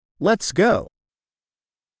Let's go.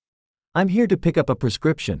 I'm here to pick up a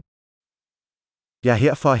prescription. Jeg er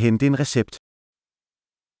her for at hente en recept.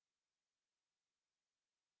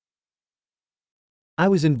 I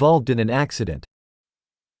was involved in an accident.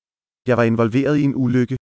 Jeg var involveret i en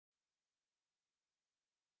ulykke.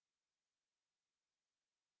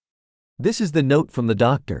 This is the note from the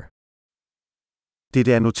doctor.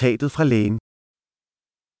 Dette er notatet fra lægen.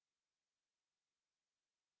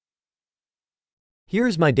 Here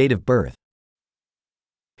is my date of birth.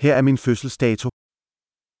 Her er min fødselsdato.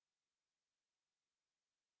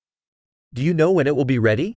 Do you know when it will be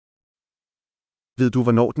ready? Ved du,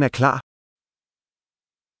 hvornår den er klar?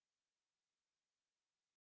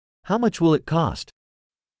 How much will it cost?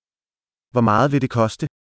 Hvor meget vil det koste?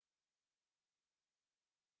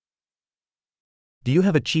 Do you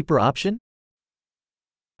have a cheaper option?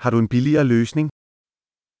 Har du en billigere løsning?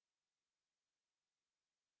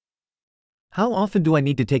 How often do I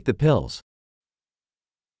need to take the pills?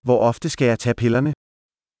 Hvor ofte skal jeg tage pillerne?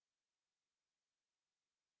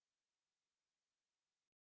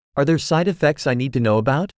 Are there side effects I need to know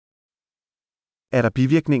about? Er der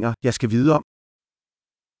bivirkninger, jeg skal vide om?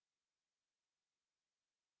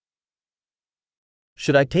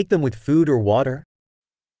 Should I take them with food or water?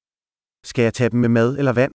 Skal jeg tage dem med mad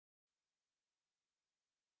eller vand?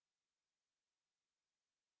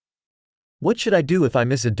 What should I do if I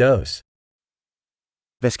miss a dose?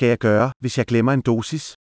 Hvad skal jeg gøre, hvis jeg glemmer en dosis?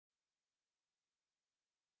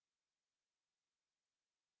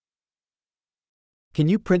 Can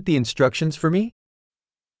you print the instructions for me?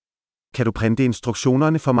 Kan du printe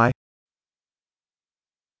instruktionerne for mig?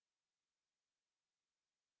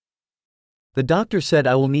 The doctor said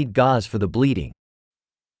I will need gauze for the bleeding.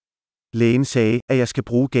 Lægen sagde, at jeg skal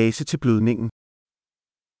bruge gase til blødningen.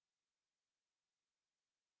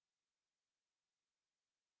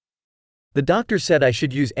 The doctor said I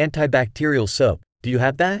should use antibacterial soap. Do you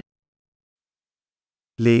have that?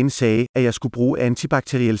 Lægen sagde, at jeg skulle bruge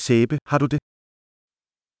antibakteriel sæbe. Har du det?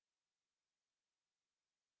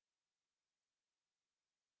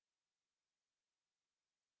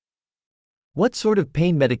 What sort of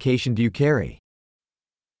pain medication do you carry?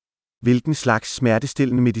 Hvilken slags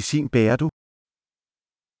smertestillende medicin bærer du?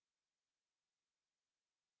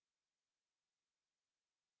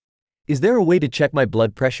 Is there a way to check my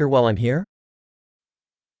blood pressure while I'm here?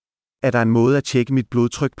 Er der en måde at tjekke mit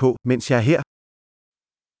blodtryk på, mens jeg er her?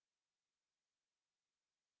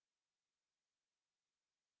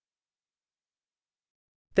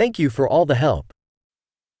 Thank you for all the help.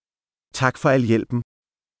 Tak for al hjælpen.